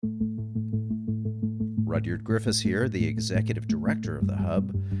Rudyard Griffiths here, the Executive Director of the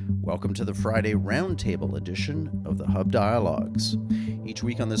Hub. Welcome to the Friday Roundtable edition of the Hub Dialogues. Each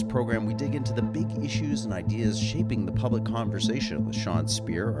week on this program, we dig into the big issues and ideas shaping the public conversation with Sean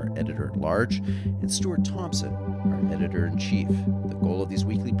Speer, our editor-at-large, and Stuart Thompson, our editor-in-chief. The goal of these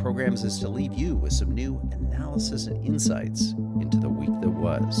weekly programs is to leave you with some new analysis and insights into the week that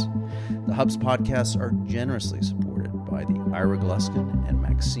was. The Hub's podcasts are generously supported by the Ira Gluskin and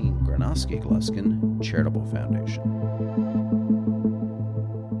Maxine Granovsky Gluskin Charitable Foundation.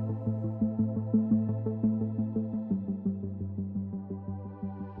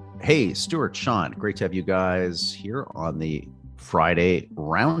 Hey, Stuart, Sean, great to have you guys here on the Friday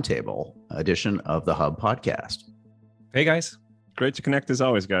Roundtable edition of the Hub podcast. Hey, guys. Great to connect as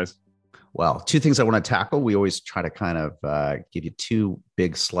always, guys. Well, two things I want to tackle. We always try to kind of give you two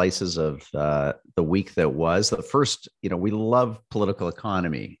big slices of the week that was. The first, we love political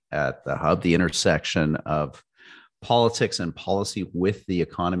economy at the Hub, the intersection of politics and policy with the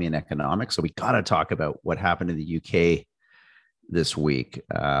economy and economics. So we got to talk about what happened in the UK this week.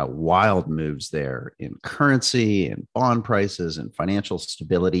 Wild moves there in currency and bond prices and financial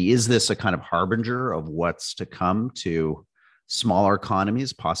stability. Is this a kind of harbinger of what's to come to smaller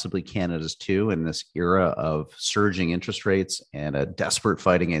economies, possibly Canada's too, in this era of surging interest rates and a desperate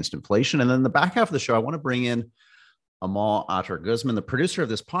fight against inflation? And then the back half of the show, I want to bring in Amal Attar-Guzman, the producer of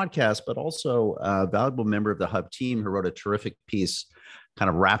this podcast, but also a valuable member of the Hub team who wrote a terrific piece kind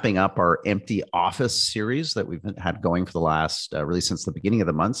of wrapping up our Empty Office series that we've had going for the last, really since the beginning of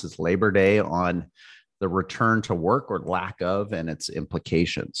the month, since Labor Day, on the return to work or lack of and its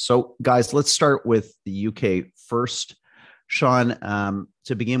implications. So guys, let's start with the UK first. Sean,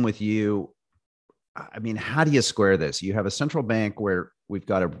 to begin with you, I mean, how do you square this? You have a central bank where we've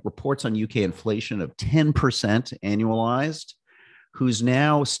got reports on UK inflation of 10% annualized, who's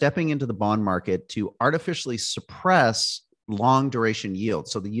now stepping into the bond market to artificially suppress long duration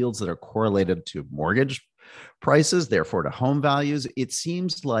yields. So the yields that are correlated to mortgage prices, therefore to home values. It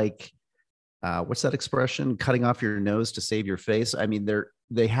seems like, what's that expression? Cutting off your nose to save your face. I mean,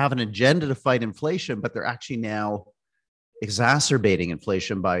 they have an agenda to fight inflation, but they're actually now exacerbating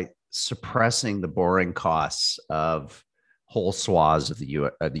inflation by suppressing the borrowing costs of whole swaths of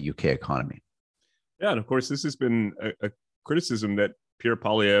the UK economy. Yeah, and of course, this has been a criticism that Pierre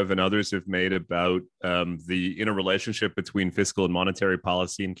Poilievre and others have made about the interrelationship between fiscal and monetary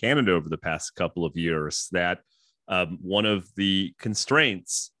policy in Canada over the past couple of years, that one of the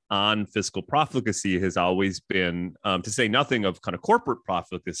constraints on fiscal profligacy has always been, to say nothing of kind of corporate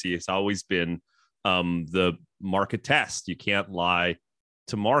profligacy, has always been the market test. You can't lie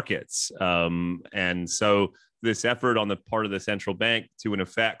to markets. And so this effort on the part of the central bank to, in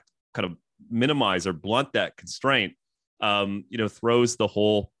effect, kind of minimize or blunt that constraint, throws the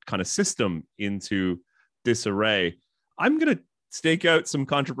whole kind of system into disarray. I'm going to stake out some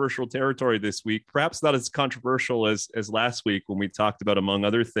controversial territory this week, perhaps not as controversial as last week when we talked about, among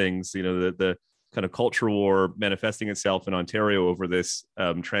other things, the kind of culture war manifesting itself in Ontario over this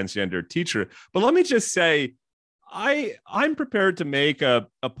transgender teacher. But let me just say, I'm prepared to make a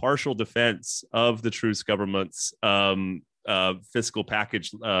partial defense of the Trudeau government's fiscal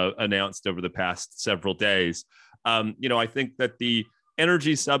package announced over the past several days. I think that the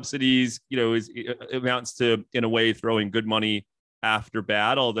energy subsidies, amounts to, in a way, throwing good money after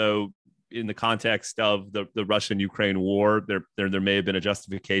bad, although in the context of the Russian-Ukraine war, there may have been a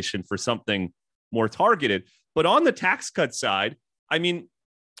justification for something more targeted. But on the tax cut side, I mean,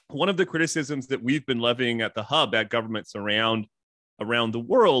 one of the criticisms that we've been levying at the Hub at governments around the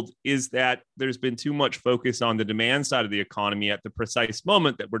world is that there's been too much focus on the demand side of the economy at the precise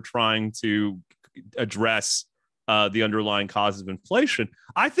moment that we're trying to address the underlying causes of inflation.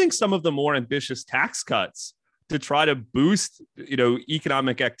 I think some of the more ambitious tax cuts to try to boost,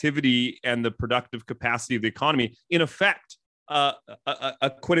 economic activity and the productive capacity of the economy, in effect,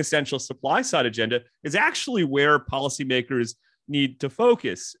 a quintessential supply side agenda, is actually where policymakers need to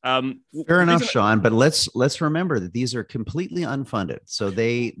focus. Fair enough, Sean, but let's remember that these are completely unfunded. So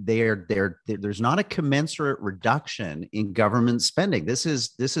there's not a commensurate reduction in government spending. This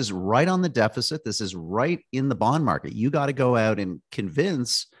is right on the deficit. This is right in the bond market. You got to go out and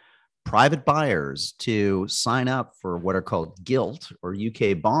convince private buyers to sign up for what are called gilt or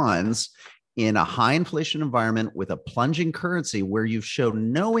UK bonds in a high inflation environment with a plunging currency where you've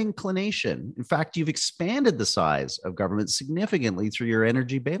shown no inclination. In fact, you've expanded the size of government significantly through your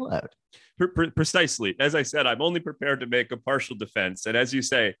energy bailout. Precisely. As I said, I'm only prepared to make a partial defense. And as you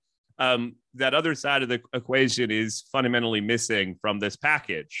say, that other side of the equation is fundamentally missing from this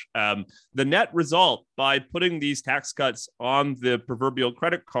package. The net result, by putting these tax cuts on the proverbial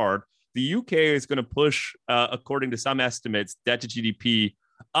credit card, the UK is going to push, according to some estimates, debt to GDP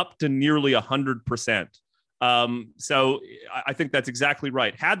up to nearly 100%. So I think that's exactly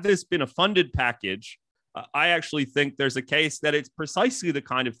right. Had this been a funded package, I actually think there's a case that it's precisely the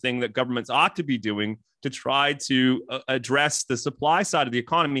kind of thing that governments ought to be doing to try to address the supply side of the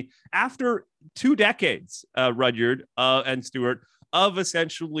economy after 2 decades, Rudyard and Stuart, of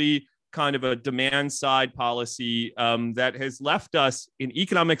essentially kind of a demand side policy that has left us in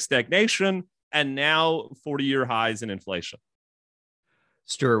economic stagnation and now 40-year highs in inflation.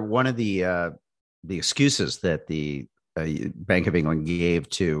 Stuart, one of the excuses that the Bank of England gave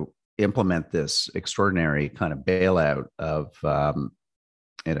to implement this extraordinary kind of bailout of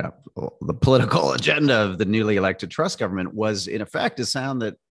the political agenda of the newly elected trust government was, in effect, to sound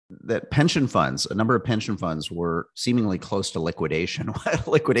that pension funds, a number of pension funds, were seemingly close to liquidation. What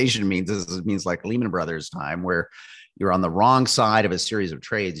liquidation means like Lehman Brothers time, where you're on the wrong side of a series of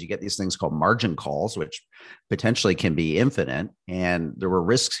trades. You get these things called margin calls, which potentially can be infinite. And there were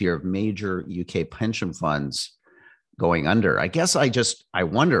risks here of major UK pension funds going under. I guess I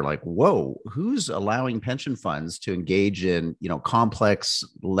wonder, like, whoa, who's allowing pension funds to engage in, complex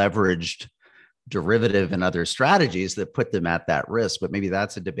leveraged derivative and other strategies that put them at that risk? But maybe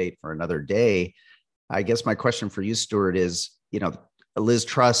that's a debate for another day. I guess my question for you, Stuart, is, Liz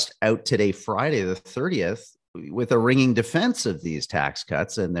Truss out today, Friday, the 30th, with a ringing defense of these tax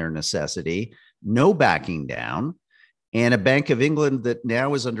cuts and their necessity, no backing down, and a Bank of England that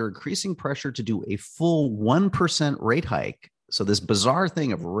now is under increasing pressure to do a full 1% rate hike. So this bizarre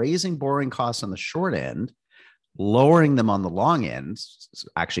thing of raising borrowing costs on the short end, lowering them on the long end,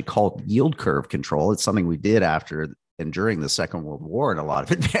 actually called yield curve control. It's something we did after and during the Second World War in a lot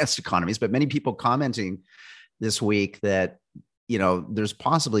of advanced economies, but many people commenting this week that, there's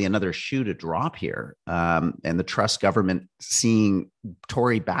possibly another shoe to drop here. And the Truss government seeing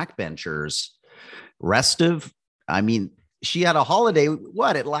Tory backbenchers restive. I mean, she had a holiday.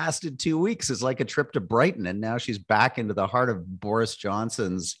 It lasted 2 weeks. It's like a trip to Brighton. And now she's back into the heart of Boris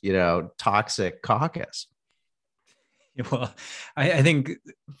Johnson's, toxic caucus. Well, I think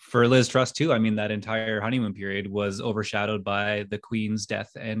for Liz Truss too, I mean, that entire honeymoon period was overshadowed by the Queen's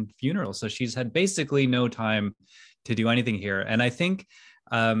death and funeral. So she's had basically no time to do anything here. And I think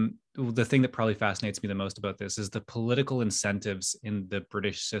the thing that probably fascinates me the most about this is the political incentives in the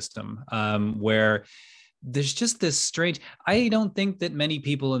British system, where there's just this strange, I don't think that many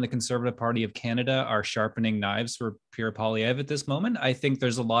people in the Conservative Party of Canada are sharpening knives for Pierre Poilievre at this moment. I think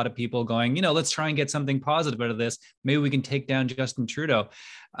there's a lot of people going, let's try and get something positive out of this. Maybe we can take down Justin Trudeau.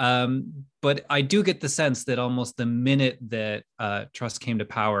 But I do get the sense that almost the minute that Truss came to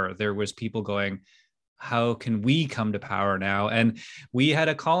power, there was people going, how can we come to power now? And we had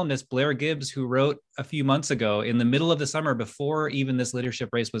a columnist, Blair Gibbs, who wrote a few months ago in the middle of the summer, before even this leadership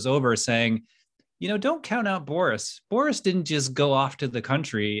race was over, saying, don't count out Boris. Boris didn't just go off to the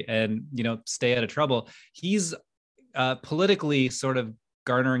country and, stay out of trouble. He's politically sort of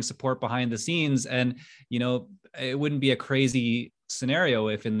garnering support behind the scenes. And, it wouldn't be a crazy scenario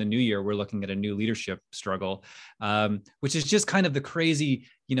if in the new year we're looking at a new leadership struggle, which is just kind of the crazy,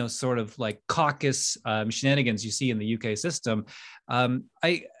 sort of like caucus shenanigans you see in the UK system.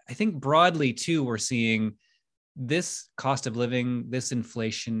 I think broadly, too, we're seeing this cost of living, this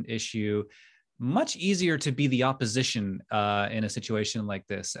inflation issue, much easier to be the opposition in a situation like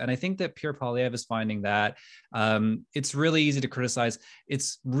this. And I think that Pierre Poilievre is finding that it's really easy to criticize.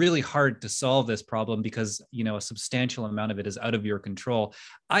 It's really hard to solve this problem because, a substantial amount of it is out of your control.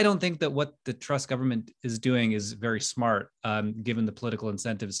 I don't think that what the Truss government is doing is very smart, given the political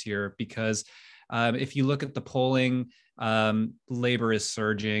incentives here, because if you look at the polling, labor is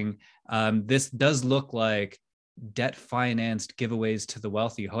surging. This does look like debt financed giveaways to the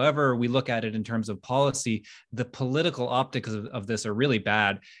wealthy. However, we look at it in terms of policy, the political optics of this are really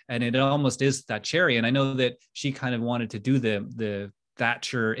bad. And it almost is that cherry. And I know that she kind of wanted to do the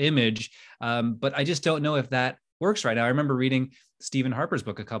Thatcher image, but I just don't know if that works right now. I remember reading Stephen Harper's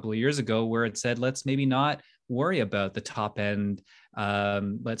book a couple of years ago where it said, let's maybe not worry about the top end.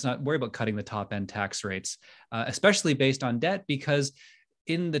 Let's not worry about cutting the top end tax rates, especially based on debt, because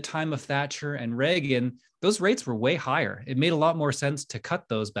in the time of Thatcher and Reagan, those rates were way higher. It made a lot more sense to cut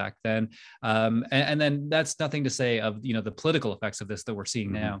those back then. And then that's nothing to say of, the political effects of this that we're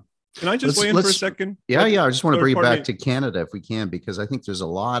seeing now. Can I just weigh in for a second? Yeah. I just want to bring you back to Canada if we can, because I think there's a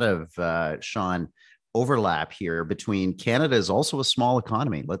lot of, Sean, overlap here between Canada is also a small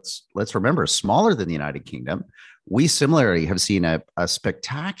economy. Let's remember, smaller than the United Kingdom. We similarly have seen a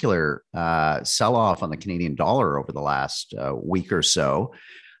spectacular sell-off on the Canadian dollar over the last week or so.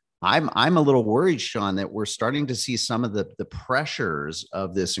 I'm a little worried, Sean, that we're starting to see some of the pressures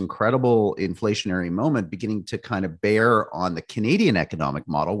of this incredible inflationary moment beginning to kind of bear on the Canadian economic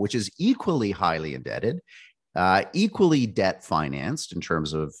model, which is equally highly indebted, equally debt financed in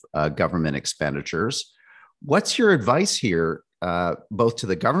terms of government expenditures. What's your advice here, both to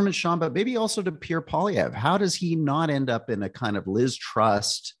the government, Sean, but maybe also to Pierre Poilievre? How does he not end up in a kind of Liz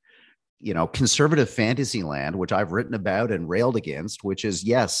Truss, conservative fantasy land, which I've written about and railed against, which is,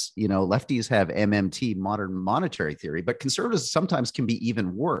 yes, lefties have MMT, modern monetary theory, but conservatives sometimes can be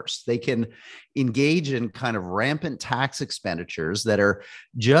even worse. They can engage in kind of rampant tax expenditures that are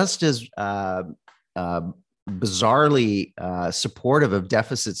just as bizarrely supportive of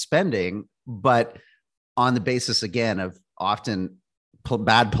deficit spending, but on the basis, again, of often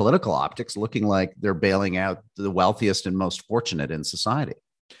bad political optics, looking like they're bailing out the wealthiest and most fortunate in society.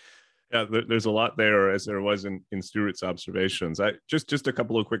 Yeah, there's a lot there, as there was in Stuart's observations. I just a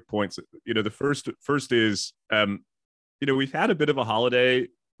couple of quick points. The first is, we've had a bit of a holiday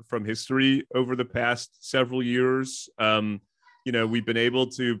from history over the past several years. We've been able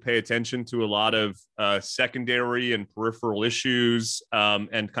to pay attention to a lot of secondary and peripheral issues,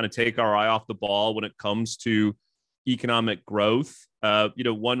 and kind of take our eye off the ball when it comes to economic growth.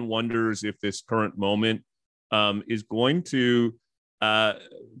 One wonders if this current moment is going to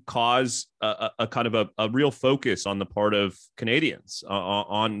cause a kind of a real focus on the part of Canadians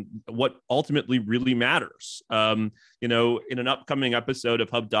on what ultimately really matters. In an upcoming episode of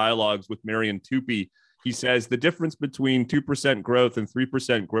Hub Dialogues with Marion Tupy, he says the difference between 2% growth and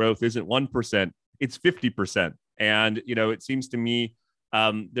 3% growth isn't 1%, it's 50%. And, it seems to me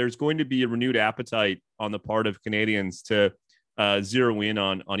there's going to be a renewed appetite on the part of Canadians to zero in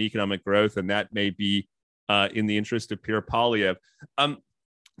on economic growth, and that may be in the interest of Pierre Poilievre.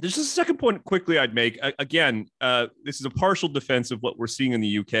 There's just a second point quickly I'd make. Again, this is a partial defense of what we're seeing in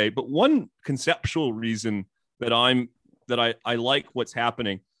the UK, but one conceptual reason that I like what's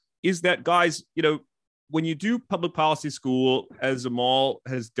happening is that, guys, when you do public policy school, as Amal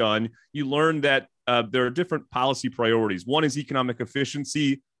has done, you learn that there are different policy priorities. One is economic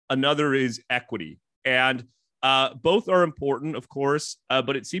efficiency, another is equity. And both are important, of course,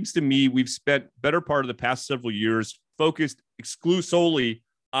 but it seems to me we've spent better part of the past several years focused solely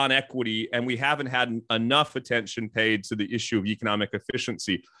on equity, and we haven't had enough attention paid to the issue of economic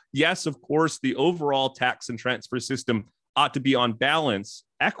efficiency. Yes, of course, the overall tax and transfer system ought to be on balance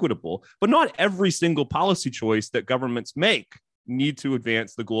equitable, but not every single policy choice that governments make need to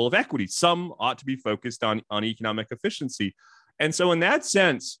advance the goal of equity. Some ought to be focused on economic efficiency. And so in that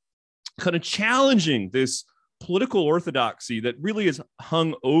sense, kind of challenging this political orthodoxy that really has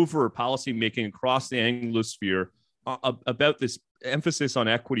hung over policymaking across the Anglosphere about this emphasis on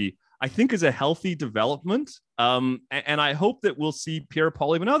equity, I think is a healthy development. And I hope that we'll see Pierre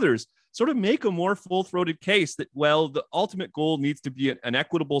Poilievre and others sort of make a more full-throated case that, well, the ultimate goal needs to be an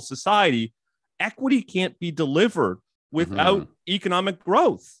equitable society. Equity can't be delivered without economic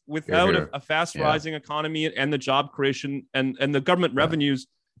growth, without a fast rising economy and the job creation and the government revenues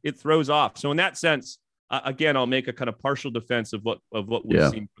it throws off. So in that sense, again, I'll make a kind of partial defense of what we've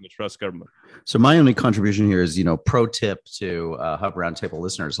seen from the Truss government. So my only contribution here is, pro tip to Hub Roundtable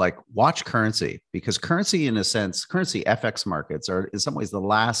listeners, like watch currency, because currency, in a sense, currency FX markets are in some ways the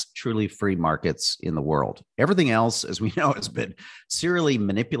last truly free markets in the world. Everything else, as we know, has been serially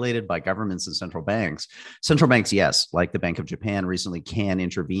manipulated by governments and central banks. Central banks, yes, like the Bank of Japan recently, can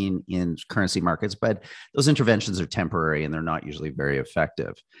intervene in currency markets, but those interventions are temporary and they're not usually very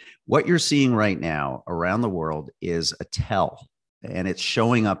effective. What you're seeing right now around the world is a tell. And it's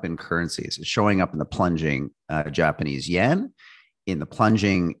showing up in currencies. It's showing up in the plunging Japanese yen, in the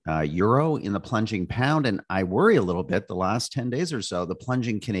plunging euro, in the plunging pound. And I worry a little bit the last 10 days or so, the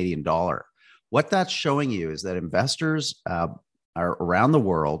plunging Canadian dollar. What that's showing you is that investors are around the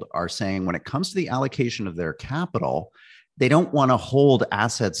world are saying when it comes to the allocation of their capital, they don't want to hold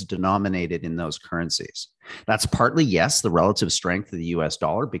assets denominated in those currencies. That's partly, yes, the relative strength of the US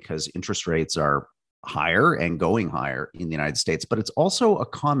dollar because interest rates are higher and going higher in the United States, but it's also a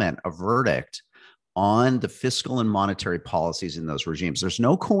comment, a verdict on the fiscal and monetary policies in those regimes. There's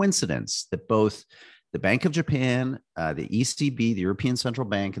no coincidence that both the Bank of Japan, the ECB, the European Central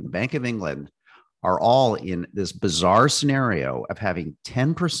Bank, and the Bank of England are all in this bizarre scenario of having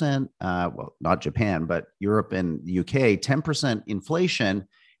 10%, well, not Japan, but Europe and the UK, 10% inflation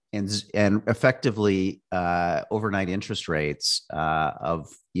and effectively overnight interest rates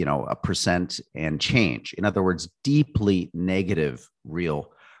of 1% and change. In other words, deeply negative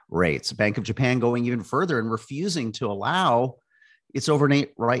real rates. Bank of Japan going even further and refusing to allow its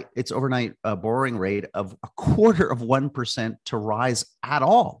overnight borrowing rate of 0.25% to rise at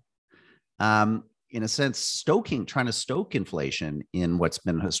all. in a sense, trying to stoke inflation in what's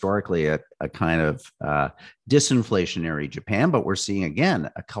been historically a kind of disinflationary Japan. But we're seeing, again,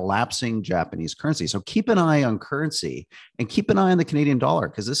 a collapsing Japanese currency. So keep an eye on currency and keep an eye on the Canadian dollar,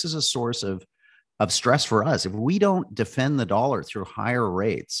 because this is a source of stress for us. If we don't defend the dollar through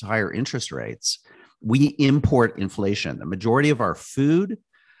higher interest rates, we import inflation. The majority of our food,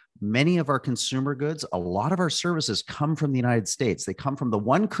 many of our consumer goods, a lot of our services come from the United States. They come from the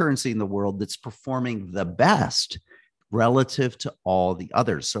one currency in the world that's performing the best relative to all the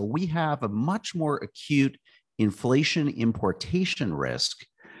others. So we have a much more acute inflation importation risk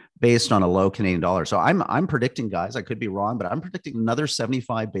based on a low Canadian dollar. So I'm predicting, guys, I could be wrong, but I'm predicting another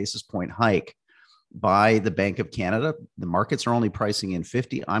 75 basis point hike by the Bank of Canada. The markets are only pricing in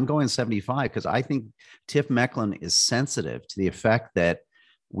 50. I'm going 75 because I think Tiff Macklem is sensitive to the effect that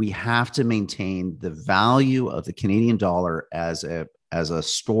we have to maintain the value of the Canadian dollar as a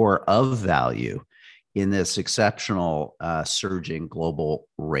store of value in this exceptional surging global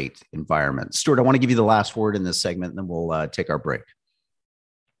rate environment. Stuart, I want to give you the last word in this segment, and then we'll take our break.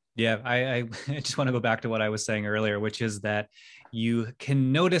 Yeah, I just want to go back to what I was saying earlier, which is that you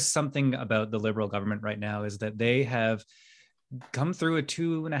can notice something about the Liberal government right now is that they have come through a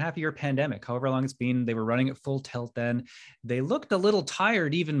 2.5-year pandemic, however long it's been. They were running at full tilt then. They looked a little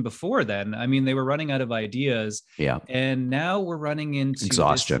tired even before then. I mean, they were running out of ideas. Yeah. And now we're running into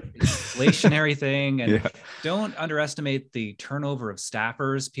exhaustion, this inflationary thing. And don't underestimate the turnover of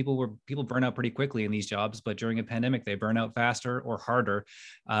staffers. People burn out pretty quickly in these jobs, but during a pandemic, they burn out faster or harder.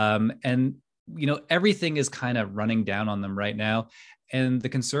 And everything is kind of running down on them right now. And the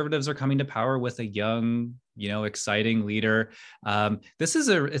Conservatives are coming to power with a young, exciting leader.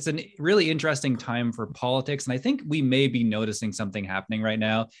 It's a really interesting time for politics. And I think we may be noticing something happening right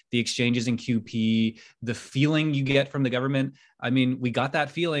now. The exchanges in QP, the feeling you get from the government. I mean, we got that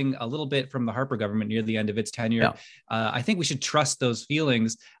feeling a little bit from the Harper government near the end of its tenure. Yeah. I think we should trust those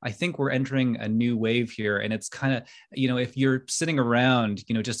feelings. I think we're entering a new wave here. And it's kind of, if you're sitting around,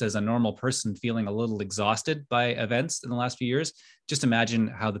 just as a normal person feeling a little exhausted by events in the last few years, just imagine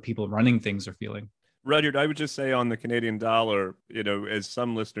how the people running things are feeling. Rudyard, I would just say on the Canadian dollar, as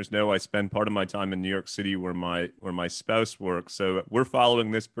some listeners know, I spend part of my time in New York City where my spouse works. So we're following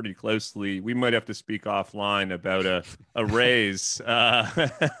this pretty closely. We might have to speak offline about a raise.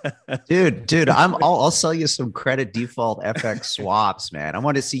 Dude, I'll sell you some credit default FX swaps, man. I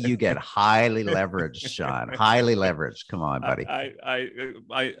want to see you get highly leveraged, Sean. Highly leveraged. Come on, buddy.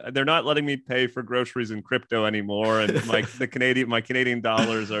 They're not letting me pay for groceries in crypto anymore, and my Canadian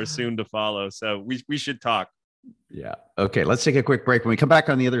dollars are soon to follow. So we should talk. Yeah. Okay. Let's take a quick break. When we come back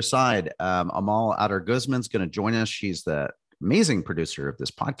on the other side, Amal Adar-Guzman's going to join us. She's the amazing producer of this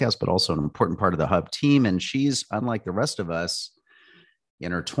podcast, but also an important part of the Hub team. And she's, unlike the rest of us,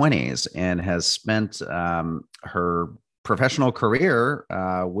 in her 20s and has spent her professional career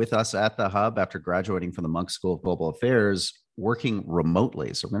with us at the Hub after graduating from the Munk School of Global Affairs, working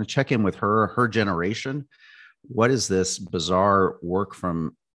remotely. So we're going to check in with her generation. What is this bizarre work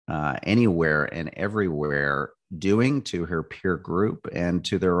from anywhere and everywhere doing to her peer group and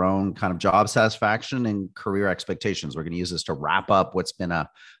to their own kind of job satisfaction and career expectations? We're going to use this to wrap up what's been a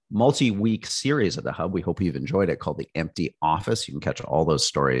multi-week series at the Hub. We hope you've enjoyed it, called The Empty Office. You can catch all those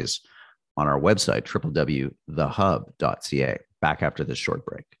stories on our website, www.thehub.ca. Back after this short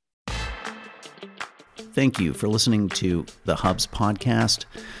break. Thank you for listening to the Hub's podcast.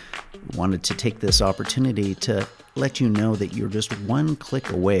 Wanted to take this opportunity to let you know that you're just one click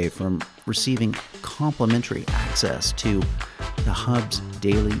away from receiving complimentary access to the Hub's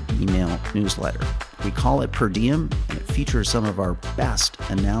daily email newsletter. We call it Per Diem, and it features some of our best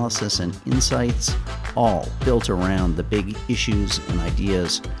analysis and insights, all built around the big issues and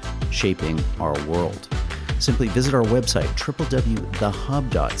ideas shaping our world. Simply visit our website,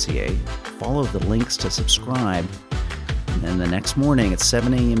 www.thehub.ca, follow the links to subscribe, and then the next morning at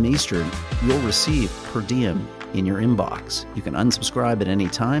 7 a.m. Eastern, you'll receive Per Diem in your inbox. You can unsubscribe at any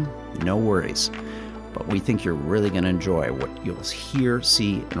time, no worries. But we think you're really going to enjoy what you'll hear,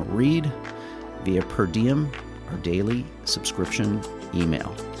 see, and read via Per Diem, our daily subscription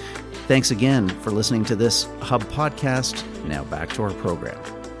email. Thanks again for listening to this Hub podcast. Now back to our program.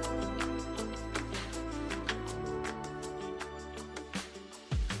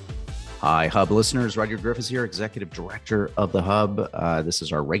 Hi, Hub listeners. Rudyard Griffiths here, Executive Director of the Hub. This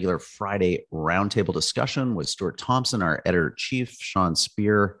is our regular Friday roundtable discussion with Stuart Thompson, our Editor-in-Chief, Sean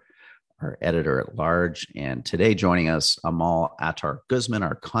Speer, our Editor-at-Large, and today joining us, Amal Adar-Guzman,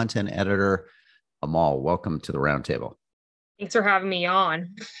 our Content Editor. Amal, welcome to the roundtable. Thanks for having me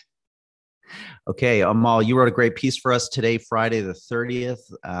on. Okay, Amal, you wrote a great piece for us today, Friday the 30th,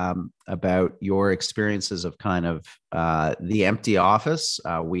 about your experiences of kind of the empty office.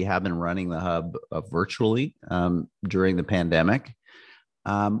 We have been running the hub virtually during the pandemic.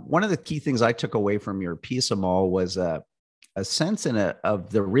 One of the key things I took away from your piece, Amal, was a sense of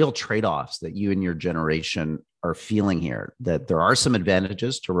the real trade-offs that you and your generation are feeling here, that there are some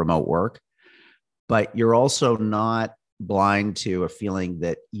advantages to remote work, but you're also not blind to a feeling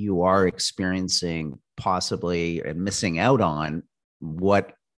that you are experiencing possibly and missing out on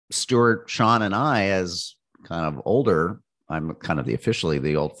what Stuart, Sean, and I, as kind of older, I'm kind of officially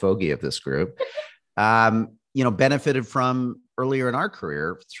the old fogey of this group, benefited from earlier in our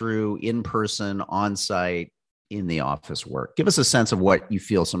career through in-person, on-site, in the office work. Give us a sense of what you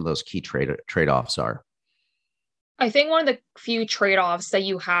feel some of those key trade-offs are. I think one of the few trade-offs that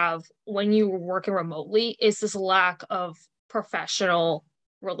you have when you are working remotely is this lack of professional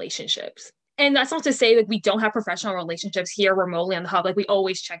relationships. And that's not to say that we don't have professional relationships here remotely on the hub. Like we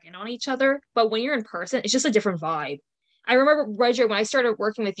always check in on each other. But when you're in person, it's just a different vibe. I remember, Roger, when I started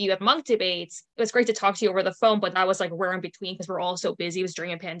working with you at Monk Debates, it was great to talk to you over the phone, but that was like rare in between because we're all so busy. It was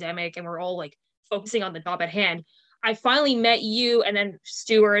during a pandemic and we're all like focusing on the job at hand. I finally met you and then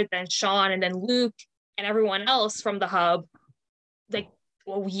Stuart, then Sean, and then Luke and everyone else from the hub like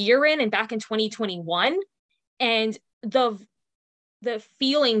a year in and back in 2021. And the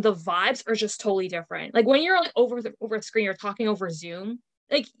feeling, the vibes are just totally different. Like when you're like over a screen, you're talking over Zoom,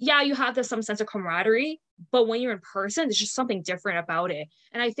 like, yeah, you have some sense of camaraderie, but when you're in person, there's just something different about it.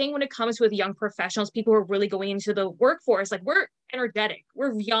 And I think when it comes with young professionals, people who are really going into the workforce, like we're energetic,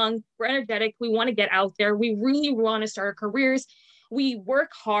 we're young, we're energetic, we want to get out there, we really want to start our careers. We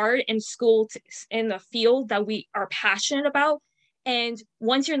work hard in school in the field that we are passionate about. And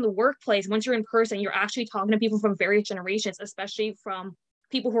once you're in the workplace, once you're in person, you're actually talking to people from various generations, especially from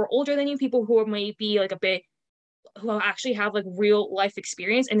people who are older than you, people who are maybe like a bit, who actually have like real life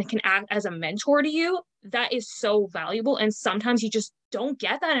experience and can act as a mentor to you. That is so valuable. And sometimes you just don't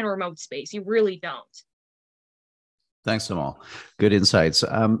get that in a remote space. You really don't. Thanks, Amal. Good insights.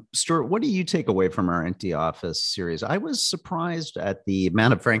 Stuart, what do you take away from our Empty Office series? I was surprised at the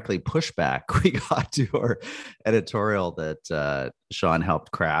amount of, frankly, pushback we got to our editorial that Sean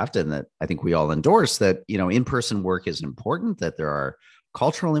helped craft, and that I think we all endorse, that, in-person work is important, that there are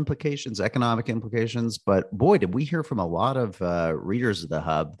cultural implications, economic implications. But boy, did we hear from a lot of readers of the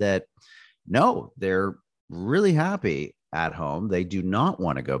Hub that no, they're really happy at home. They do not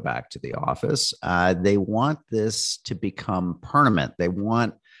want to go back to the office. They want this to become permanent. They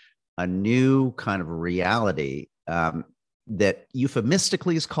want a new kind of reality that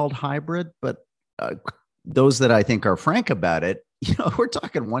euphemistically is called hybrid, but those that I think are frank about it, we're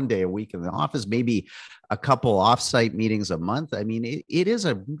talking one day a week in the office, maybe a couple offsite meetings a month. I mean, it is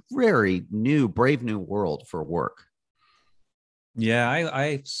a very brave new world for work. Yeah,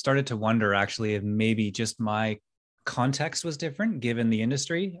 I started to wonder actually if maybe just my context was different given the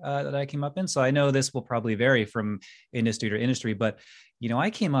industry that I came up in. So I know this will probably vary from industry to industry, but I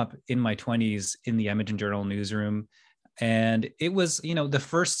came up in my 20s in the Edmonton Journal newsroom, and it was the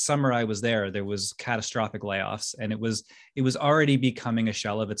first summer I was there was catastrophic layoffs, and it was already becoming a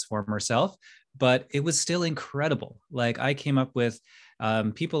shell of its former self, but it was still incredible. Like I came up with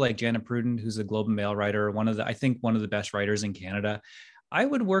people like Janet Pruden, who's a Globe and Mail writer, I think one of the best writers in Canada. I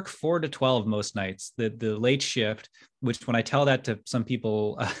would work 4 to 12 most nights, the late shift, which when I tell that to some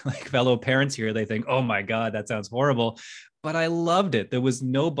people, like fellow parents here, they think, oh my God, that sounds horrible. But I loved it. There was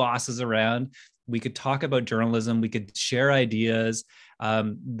no bosses around. We could talk about journalism. We could share ideas.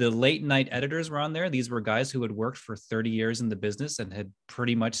 The late night editors were on there. These were guys who had worked for 30 years in the business and had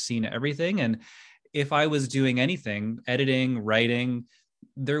pretty much seen everything. And if I was doing anything, editing, writing,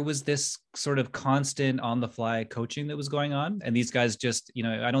 there was this sort of constant on the fly coaching that was going on. And these guys just,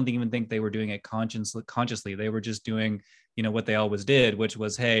 I don't even think they were doing it consciously. They were just doing, what they always did, which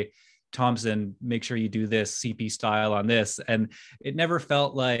was, hey, Thompson, make sure you do this CP style on this. And it never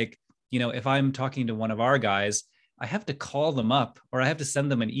felt like, if I'm talking to one of our guys, I have to call them up or I have to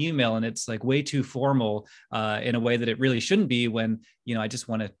send them an email, and it's like way too formal in a way that it really shouldn't be when, I just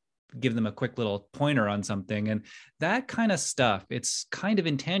want to give them a quick little pointer on something. And that kind of stuff, it's kind of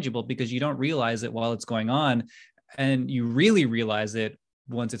intangible because you don't realize it while it's going on, and you really realize it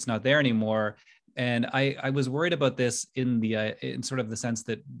once it's not there anymore. And I was worried about this in sort of the sense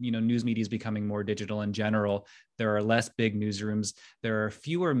that, news media is becoming more digital in general. There are less big newsrooms. There are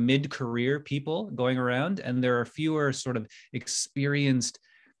fewer mid-career people going around, and there are fewer sort of experienced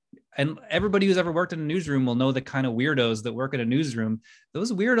And everybody who's ever worked in a newsroom will know the kind of weirdos that work in a newsroom.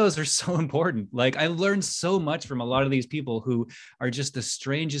 Those weirdos are so important. Like, I learned so much from a lot of these people who are just the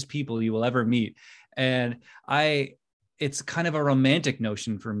strangest people you will ever meet. And it's kind of a romantic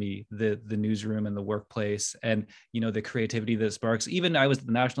notion for me, the newsroom and the workplace, and, you know, the creativity that sparks. Even I was at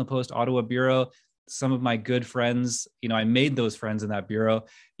the National Post Ottawa Bureau. Some of my good friends, you know, I made those friends in that bureau.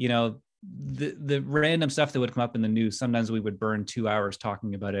 You know, the random stuff that would come up in the news, sometimes we would burn 2 hours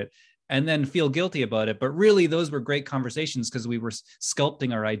talking about it and then feel guilty about it. But really, those were great conversations because we were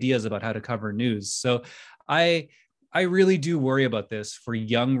sculpting our ideas about how to cover news. So I really do worry about this for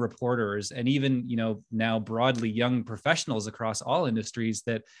young reporters, and even, you know, now broadly young professionals across all industries,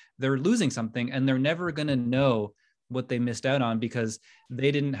 that they're losing something and they're never going to know what they missed out on because they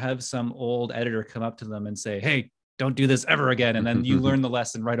didn't have some old editor come up to them and say, hey, don't do this ever again. And then you learn the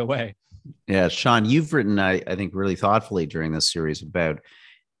lesson right away. Yeah, Sean, you've written, I think, really thoughtfully during this series about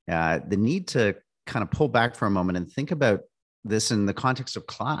the need to kind of pull back for a moment and think about this in the context of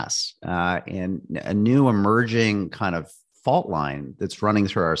class and a new emerging kind of fault line that's running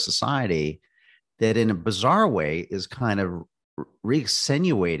through our society that in a bizarre way is kind of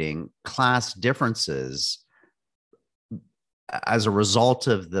re-accentuating class differences as a result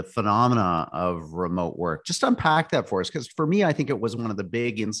of the phenomena of remote work. Just unpack that for us, because for me, I think it was one of the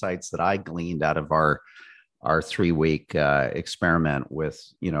big insights that I gleaned out of our 3-week experiment with,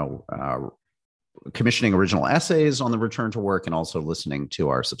 you know, commissioning original essays on the return to work and also listening to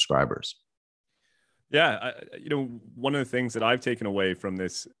our subscribers. Yeah, you know, one of the things that I've taken away from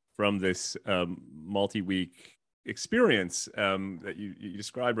this multi-week experience that you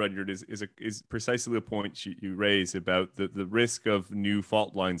described, Rudyard, is precisely the point you raise about the risk of new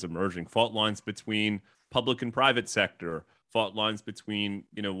fault lines emerging, fault lines between public and private sector, fault lines between,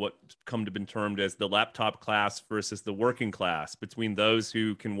 you know, what come to be termed as the laptop class versus the working class, between those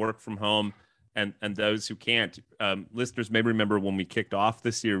who can work from home and those who can't. Listeners may remember when we kicked off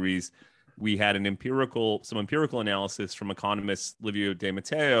the series, we had some empirical analysis from economist Livio De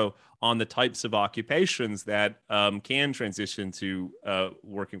Matteo on the types of occupations that can transition to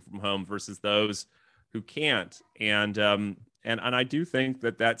working from home versus those who can't. And I do think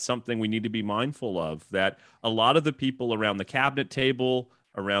that that's something we need to be mindful of, that a lot of the people around the cabinet table,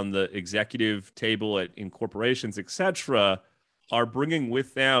 around the executive table in corporations, et cetera, are bringing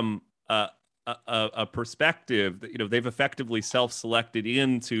with them a perspective that, you know, they've effectively self-selected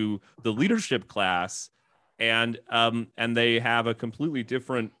into the leadership class, and they have a completely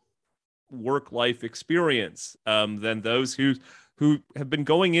different work-life experience than those who have been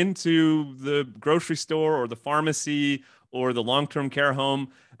going into the grocery store or the pharmacy or the long-term care home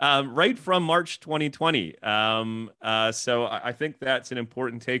right from March 2020. So I think that's an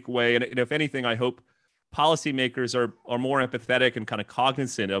important takeaway, and if anything, I hope policymakers are more empathetic and kind of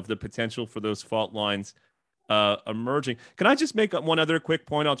cognizant of the potential for those fault lines emerging. Can I just make one other quick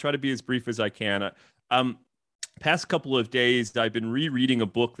point? I'll try to be as brief as I can. Past couple of days, I've been rereading a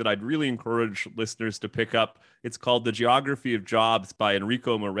book that I'd really encourage listeners to pick up. It's called The Geography of Jobs by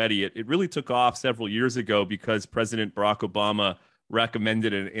Enrico Moretti. It really took off several years ago because President Barack Obama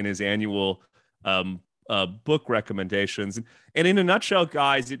recommended it in his annual book recommendations. And in a nutshell,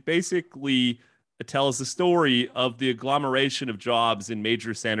 guys, it basically tells the story of the agglomeration of jobs in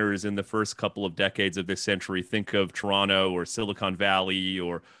major centers in the first couple of decades of this century. Think of Toronto or Silicon Valley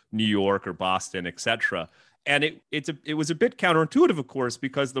or New York or Boston, et cetera. And it was a bit counterintuitive, of course,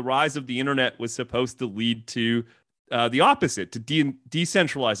 because the rise of the internet was supposed to lead to the opposite, to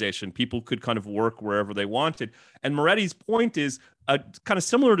decentralization. People could kind of work wherever they wanted. And Moretti's point is kind of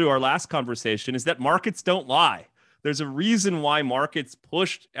similar to our last conversation, is that markets don't lie. There's a reason why markets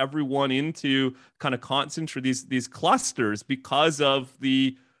pushed everyone into kind of concentrate these clusters, because of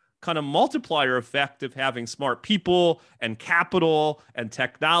the kind of multiplier effect of having smart people and capital and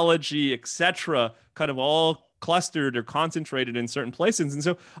technology, et cetera, kind of all clustered or concentrated in certain places. And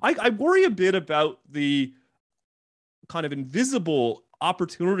so I worry a bit about the kind of invisible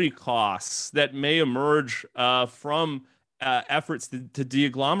opportunity costs that may emerge from efforts to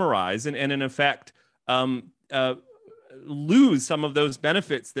de-agglomerize and in effect, lose some of those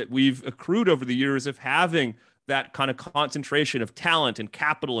benefits that we've accrued over the years of having that kind of concentration of talent and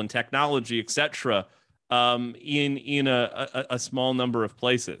capital and technology, et cetera, in a small number of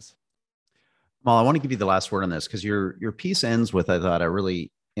places. Well, I want to give you the last word on this, because your piece ends with, I thought, a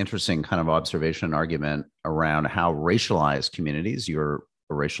really interesting kind of observation and argument around how racialized communities, you're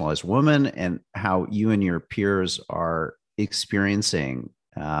a racialized woman, and how you and your peers are experiencing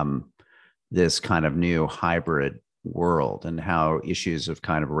this kind of new hybrid world, and how issues of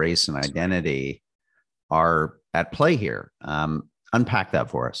kind of race and identity are at play here. Unpack that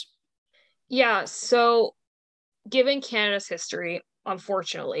for us. Yeah. So given Canada's history,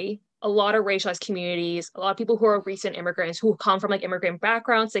 unfortunately, a lot of racialized communities, a lot of people who are recent immigrants who come from like immigrant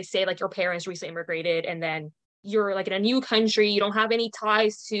backgrounds, they say like your parents recently immigrated and then you're like in a new country, you don't have any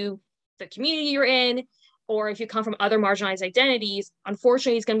ties to the community you're in, or if you come from other marginalized identities,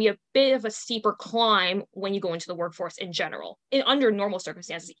 unfortunately, it's going to be a bit of a steeper climb when you go into the workforce in general, under normal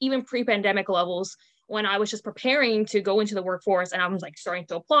circumstances, even pre-pandemic levels. When I was just preparing to go into the workforce and I was like starting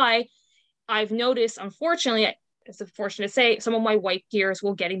to apply, I've noticed, unfortunately, it's unfortunate to say, some of my white peers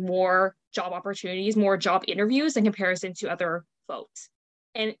will getting more job opportunities, more job interviews in comparison to other folks.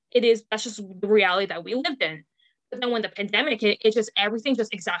 And that's just the reality that we lived in. But then when the pandemic hit, everything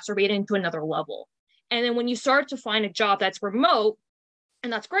just exacerbated into another level. And then when you start to find a job that's remote,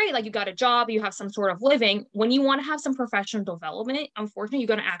 and that's great, like you got a job, you have some sort of living, when you want to have some professional development, unfortunately, you're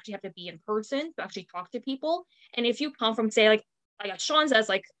going to actually have to be in person to actually talk to people. And if you come from, say, like Sean says,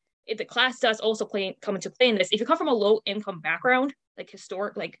 like if the class does also come into play in this, if you come from a low income background, like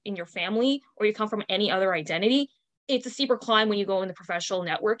historic, like in your family, or you come from any other identity, it's a steeper climb when you go in the professional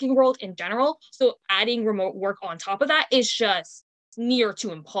networking world in general. So adding remote work on top of that is just near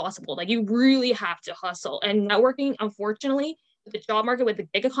to impossible. Like you really have to hustle. And networking, unfortunately, with the job market, with the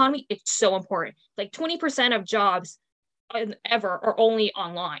gig economy, it's so important. Like 20% of jobs ever are only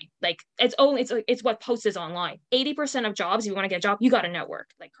online. Like it's what posts online. 80% of jobs, if you want to get a job, you got to network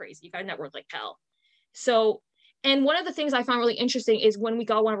like crazy. You got to network like hell. So, and one of the things I found really interesting is when we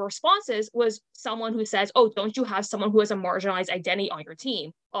got one of our responses was someone who says, oh, don't you have someone who has a marginalized identity on your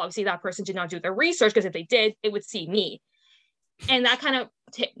team? Obviously, that person did not do their research, because if they did, they would see me. And that kind of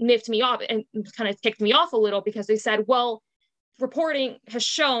nipped me off and kind of ticked me off a little, because they said, well, reporting has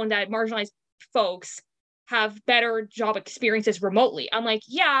shown that marginalized folks have better job experiences remotely. I'm like,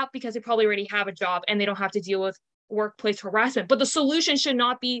 yeah, because they probably already have a job and they don't have to deal with workplace harassment. But the solution should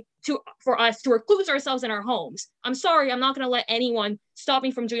not be for us to recluse ourselves in our homes. I'm sorry, I'm not going to let anyone stop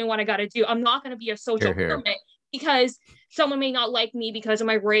me from doing what I got to do. I'm not going to be a social hermit because someone may not like me because of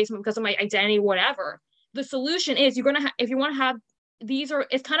my race, because of my identity, whatever. The solution is you're going to if you want to have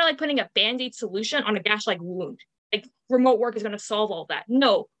it's kind of like putting a Band-Aid solution on a gash-like wound. Like remote work is going to solve all that.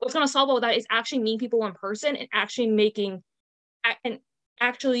 No, what's going to solve all that is actually meeting people in person and actually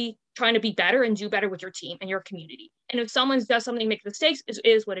trying to be better and do better with your team and your community. And if someone does something, make mistakes, it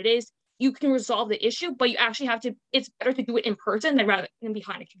is what it is. You can resolve the issue, but you actually have to, it's better to do it in person rather than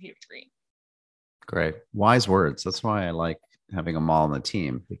behind a computer screen. Great. Wise words. That's why I like having them all on the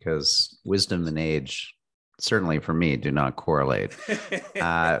team, because wisdom and age, certainly for me, do not correlate.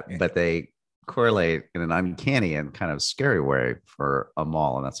 But they correlate in an uncanny and kind of scary way for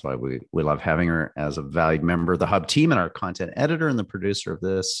Amal. And that's why we love having her as a valued member of the Hub team and our content editor and the producer of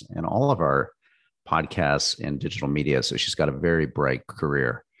this and all of our podcasts and digital media. So she's got a very bright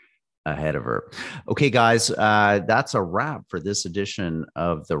career ahead of her. Okay, guys, that's a wrap for this edition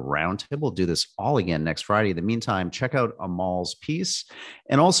of the Roundtable. We'll do this all again next Friday. In the meantime, check out Amal's piece.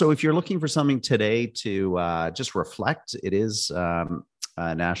 And also, if you're looking for something today to just reflect, it is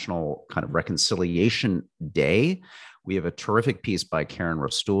National kind of Reconciliation Day. We have a terrific piece by Karen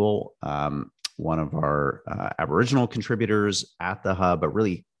Rostool, one of our Aboriginal contributors at the Hub, a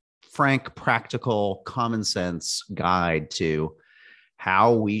really frank, practical, common sense guide to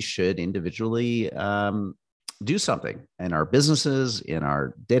how we should individually do something in our businesses, in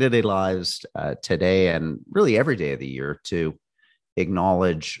our day-to-day lives today, and really every day of the year to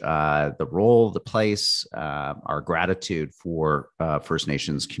acknowledge the role, the place, our gratitude for First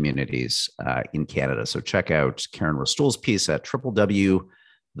Nations communities in Canada. So check out Karen Rostool's piece at www.thehub.ca.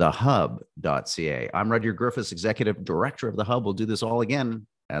 I'm Rudyard Griffiths, Executive Director of the Hub. We'll do this all again,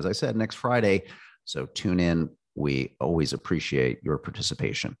 as I said, next Friday. So tune in. We always appreciate your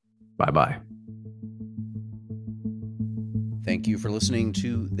participation. Bye-bye. Thank you for listening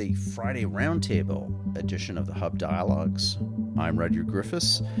to the Friday Roundtable edition of the Hub Dialogues. I'm Rudyard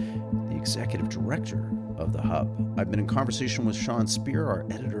Griffiths, the Executive Director of the Hub. I've been in conversation with Sean Speer, our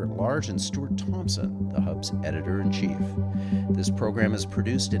Editor-at-Large, and Stuart Thompson, the Hub's Editor-in-Chief. This program is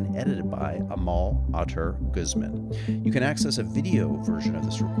produced and edited by Amal Atar Guzman. You can access a video version of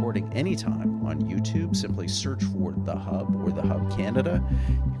this recording anytime on YouTube. Simply search for The Hub or The Hub Canada.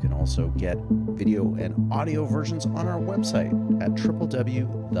 You can also get video and audio versions on our website at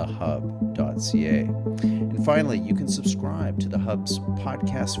www.thehub.ca. And finally, you can subscribe to the Hub's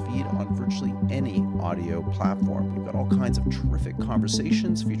podcast feed on virtually any audio platform. We've got all kinds of terrific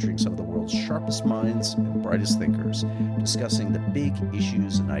conversations featuring some of the world's sharpest minds and brightest thinkers, discussing the big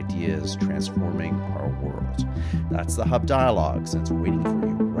issues and ideas transforming our world. That's the Hub Dialogues, and it's waiting for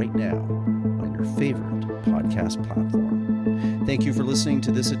you right now on your favorite podcast platform. Thank you for listening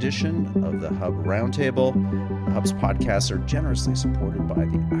to this edition of the Hub Roundtable. The Hub's podcasts are generously supported by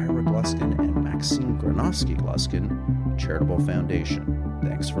the Ira Gluskin and Maxine Granovsky Gluskin Charitable Foundation.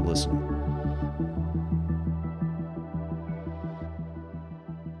 Thanks for listening.